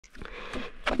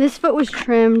This foot was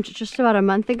trimmed just about a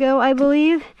month ago, I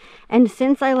believe. And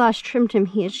since I last trimmed him,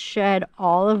 he has shed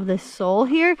all of this sole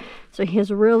here. So he has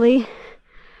really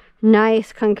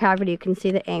nice concavity. You can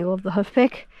see the angle of the hoof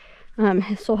pick.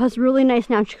 His sole has really nice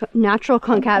natural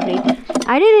concavity.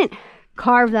 I didn't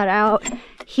carve that out.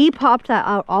 He popped that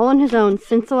out all on his own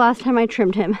since the last time I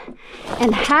trimmed him.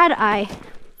 And had I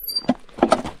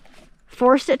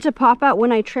forced it to pop out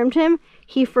when I trimmed him,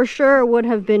 he for sure would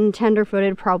have been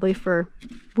tender-footed probably for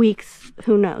weeks,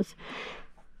 who knows.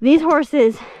 These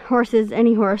horses,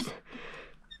 any horse,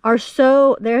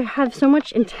 they have so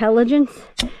much intelligence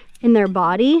in their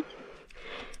body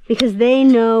because they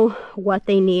know what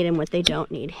they need and what they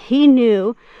don't need. He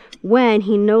knew when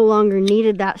he no longer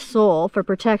needed that sole for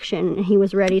protection and he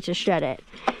was ready to shed it.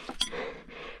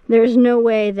 There's no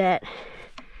way that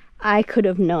I could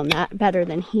have known that better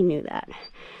than he knew that.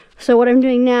 So what I'm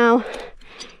doing now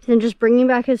is I'm just bringing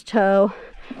back his toe.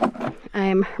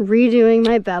 I'm redoing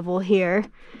my bevel here,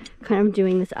 kind of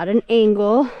doing this at an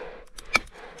angle.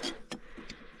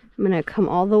 I'm gonna come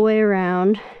all the way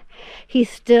around. He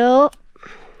still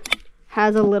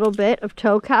has a little bit of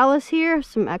toe callus here,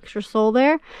 some extra sole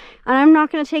there, and I'm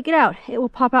not gonna take it out. It will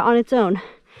pop out on its own.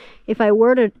 If I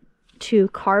were to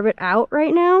carve it out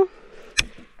right now,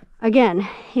 again,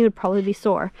 he would probably be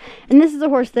sore. And this is a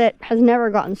horse that has never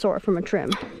gotten sore from a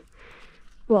trim.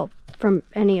 Well, from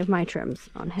any of my trims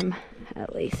on him,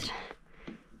 at least.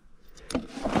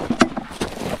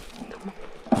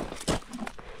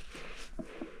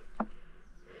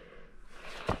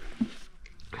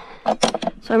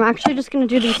 So I'm actually just going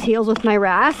to do these heels with my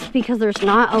rasp because there's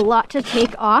not a lot to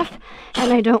take off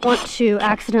and I don't want to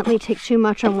accidentally take too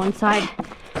much on one side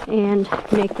and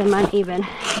make them uneven.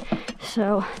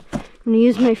 So I'm going to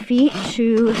use my feet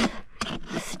to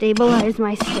stabilize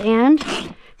my stand.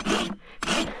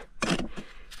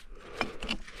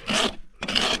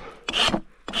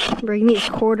 Bring these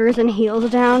quarters and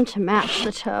heels down to match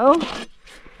the toe.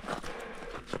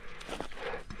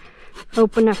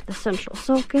 Open up the central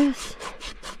sulcus.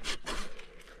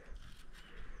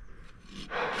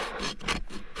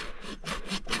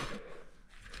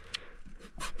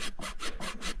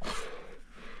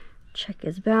 Check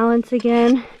his balance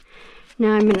again.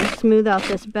 Now I'm going to smooth out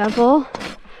this bevel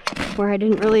where I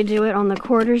didn't really do it on the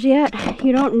quarters yet.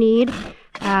 You don't need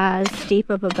as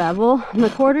steep of a bevel on the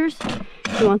quarters.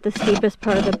 You want the steepest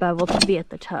part of the bevel to be at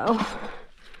the toe.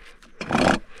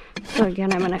 So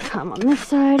again, I'm going to come on this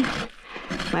side.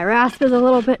 My rasp is a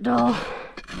little bit dull.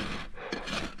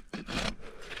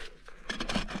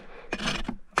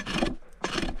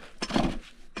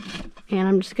 And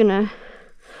I'm just going to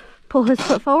pull his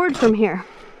foot forward from here.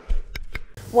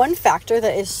 One factor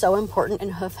that is so important in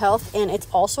hoof health, and it's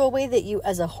also a way that you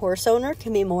as a horse owner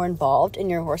can be more involved in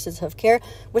your horse's hoof care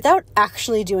without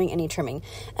actually doing any trimming,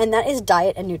 and that is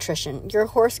diet and nutrition. Your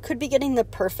horse could be getting the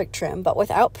perfect trim, but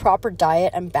without proper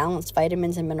diet and balanced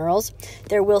vitamins and minerals,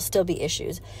 there will still be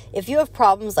issues. If you have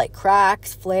problems like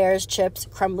cracks, flares, chips,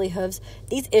 crumbly hooves,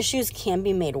 these issues can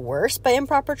be made worse by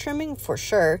improper trimming for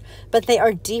sure, but they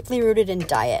are deeply rooted in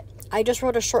diet. I just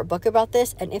wrote a short book about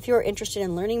this, and if you're interested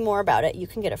in learning more about it, you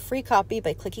can get a free copy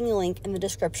by clicking the link in the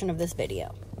description of this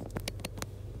video.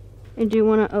 I do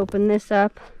want to open this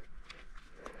up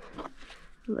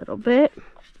a little bit.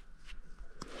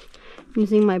 I'm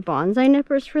using my bonsai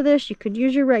nippers for this. You could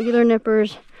use your regular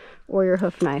nippers or your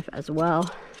hoof knife as well.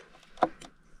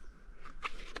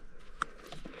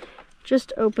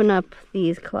 Just open up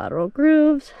these collateral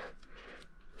grooves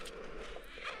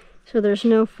so there's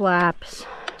no flaps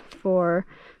for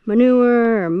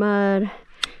manure or mud,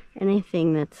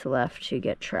 anything that's left to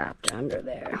get trapped under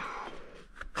there.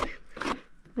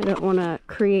 I don't want to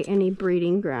create any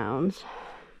breeding grounds.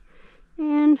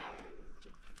 And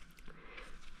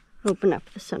open up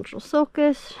the central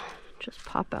sulcus, just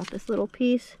pop out this little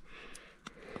piece.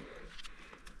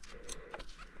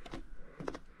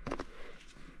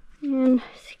 And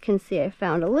as you can see, I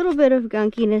found a little bit of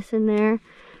gunkiness in there.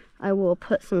 I will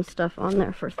put some stuff on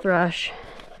there for thrush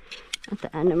at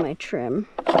the end of my trim.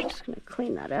 I'm just going to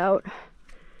clean that out.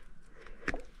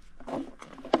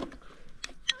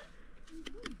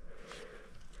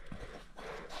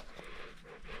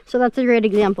 So that's a great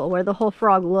example where the whole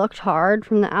frog looked hard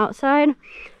from the outside,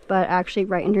 but actually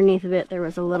right underneath of it there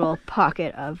was a little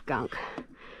pocket of gunk.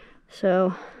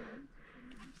 So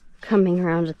coming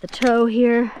around at the toe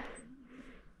here.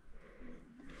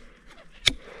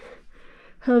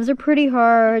 Hooves are pretty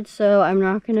hard, so I'm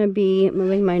not going to be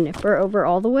moving my nipper over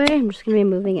all the way. I'm just going to be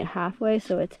moving it halfway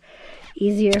so it's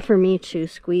easier for me to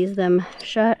squeeze them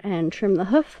shut and trim the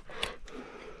hoof.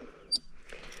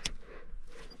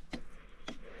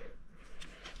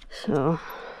 So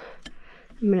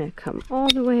I'm gonna come all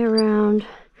the way around.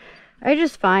 I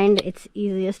just find it's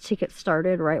easiest to get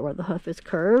started right where the hoof is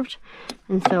curved.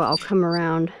 And so I'll come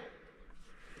around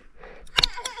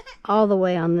all the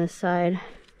way on this side.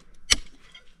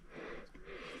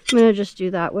 I'm gonna just do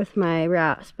that with my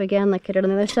rasp again, like I did on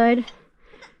the other side.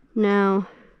 Now,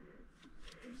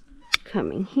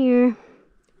 coming here,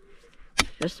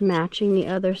 just matching the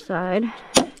other side.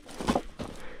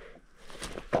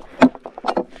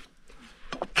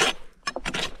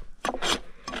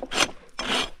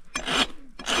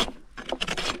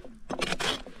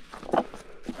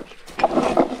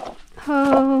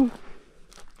 Ho,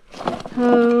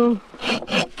 ho.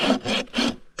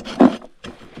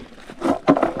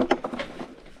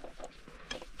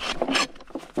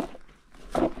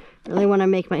 Really want to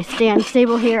make my stand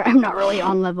stable here. I'm not really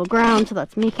on level ground, so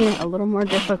that's making it a little more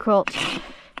difficult.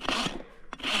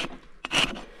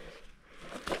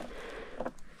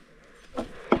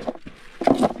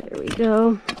 There we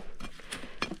go.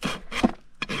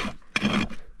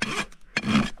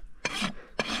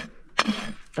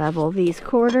 Bevel these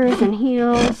quarters and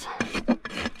heels.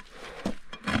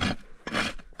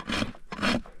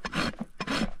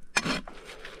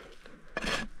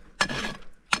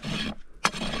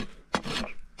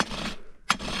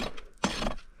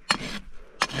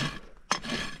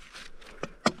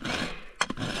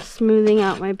 Smoothing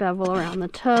out my bevel around the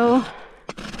toe.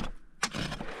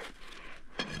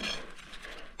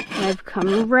 I've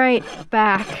come right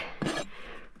back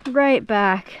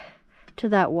to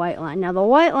that white line. Now the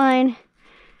white line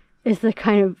is the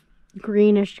kind of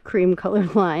greenish cream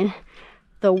colored line.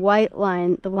 The white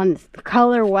line, the one that's the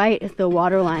color white, is the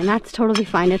water line. That's totally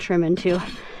fine to trim into.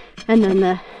 And then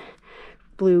the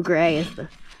blue gray is the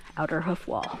outer hoof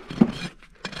wall.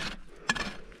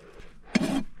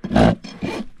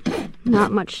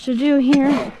 Not much to do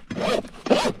here.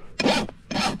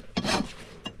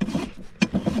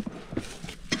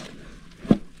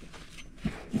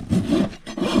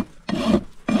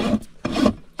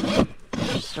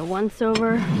 Just a once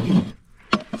over.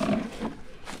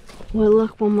 We'll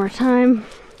look one more time.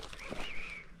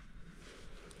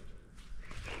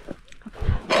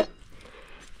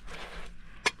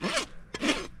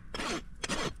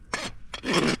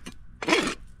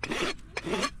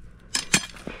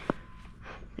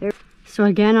 So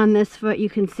again, on this foot, you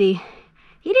can see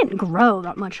he didn't grow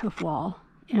that much hoof wall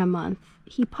in a month.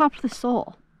 He popped the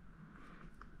sole.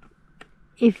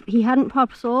 If he hadn't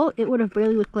popped sole, it would have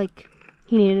barely looked like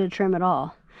he needed a trim at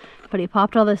all. But he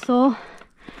popped all the sole.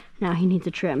 Now he needs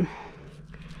a trim.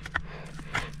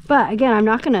 But again, I'm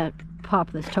not gonna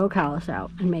pop this toe callus out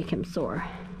and make him sore.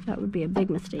 That would be a big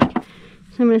mistake.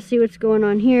 So I'm gonna see what's going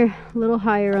on here. A little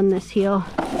higher on this heel.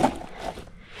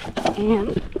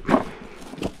 And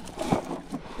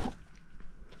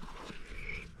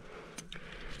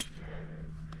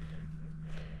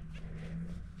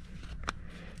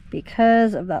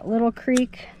because of that little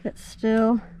creak that's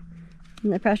still in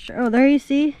the pressure. Oh, there you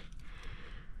see.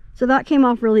 So that came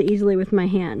off really easily with my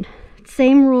hand.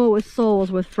 Same rule with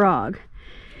soles with frog.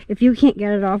 If you can't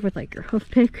get it off with like your hoof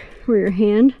pick or your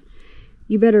hand,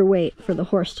 you better wait for the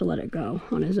horse to let it go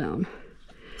on his own.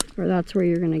 Or that's where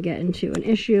you're gonna get into an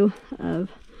issue of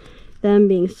them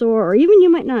being sore, or even you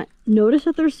might not notice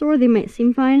that they're sore. They might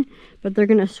seem fine, but they're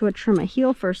gonna switch from a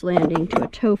heel first landing to a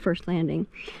toe first landing,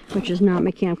 which is not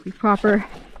mechanically proper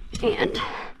and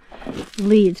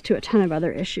leads to a ton of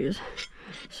other issues.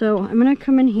 So I'm gonna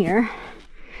come in here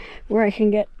where I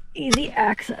can get easy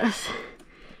access,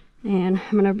 and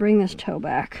I'm gonna bring this toe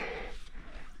back.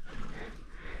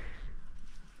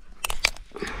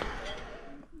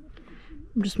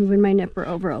 I'm just moving my nipper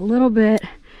over a little bit.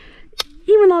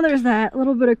 Even though there's that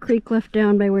little bit of creek left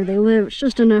down by where they live, it's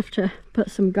just enough to put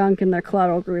some gunk in their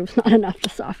caudal grooves, not enough to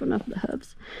soften up the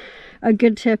hooves. A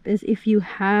good tip is if you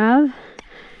have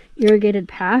irrigated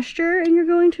pasture and you're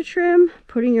going to trim,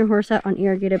 putting your horse out on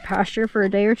irrigated pasture for a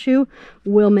day or two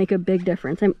will make a big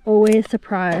difference. I'm always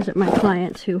surprised at my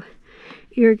clients who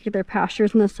irrigate their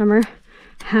pastures in the summer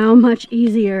how much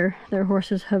easier their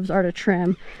horses' hooves are to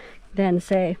trim than,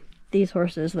 say, these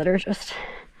horses that are just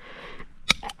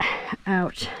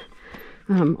out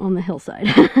on the hillside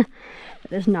that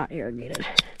is not irrigated.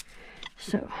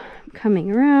 So I'm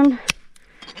coming around.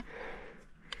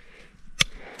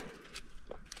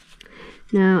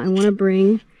 Now I want to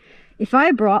bring, if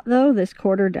I brought though this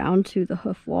quarter down to the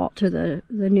hoof wall, to the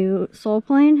new sole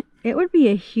plane, it would be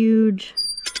a huge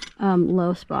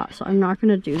low spot. So I'm not going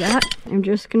to do that. I'm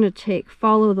just going to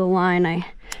follow the line I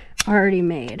already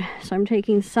made. So I'm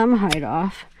taking some height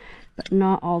off, but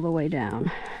not all the way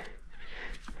down.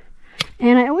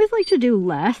 And I always like to do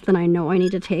less than I know I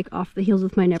need to take off the heels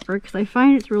with my nipper, because I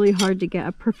find it's really hard to get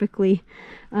a perfectly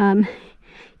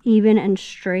even and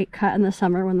straight cut in the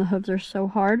summer when the hooves are so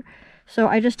hard. So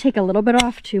I just take a little bit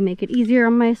off to make it easier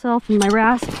on myself and my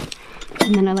rasp.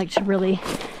 And then I like to really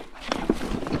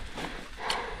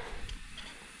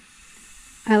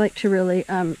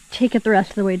take it the rest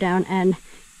of the way down and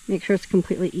make sure it's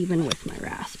completely even with my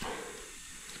rasp.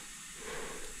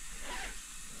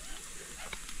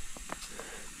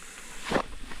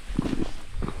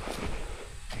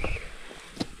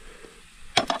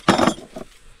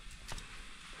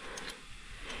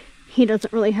 He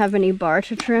doesn't really have any bar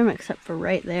to trim except for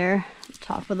right there, the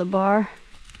top of the bar.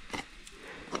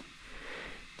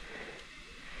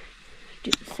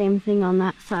 Do the same thing on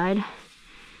that side.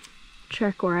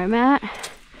 Check where I'm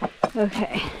at.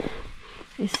 Okay,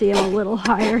 I see I'm a little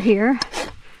higher here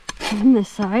on this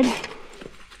side.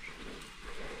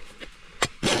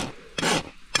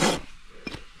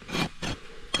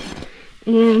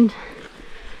 And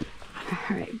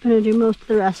alright, I'm gonna do most of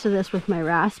the rest of this with my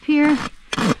rasp here.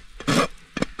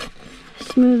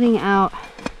 Smoothing out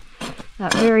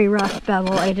that very rough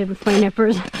bevel I did with my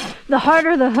nippers. The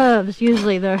harder the hooves,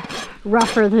 usually the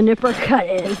rougher the nipper cut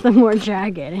is, the more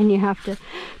jagged, and you have to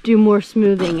do more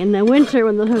smoothing. In the winter,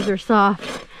 when the hooves are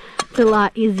soft, it's a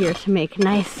lot easier to make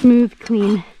nice, smooth,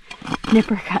 clean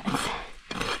nipper cuts.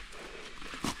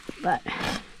 But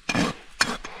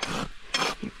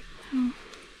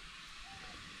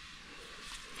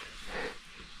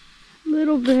a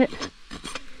little bit.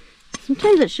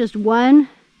 Sometimes it's just 1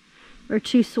 or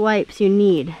 2 swipes you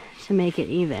need to make it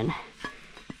even.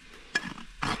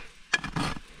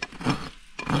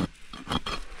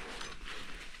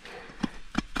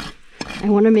 I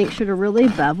want to make sure to really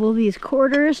bevel these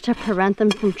quarters to prevent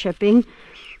them from chipping,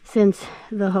 since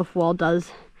the hoof wall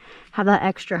does have that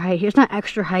extra height here. It's not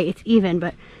extra height, it's even,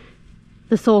 but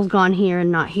the sole's gone here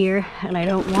and not here, and I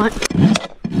don't want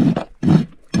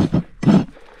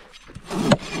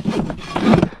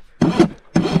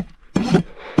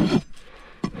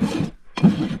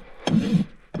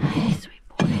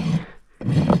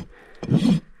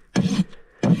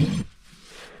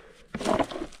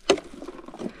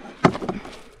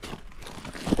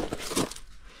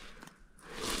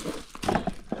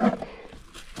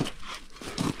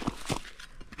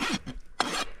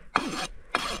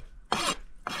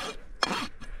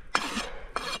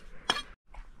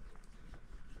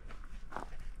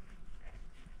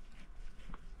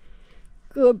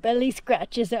good belly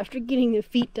scratches after getting the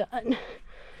feet done.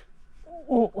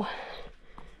 Oh.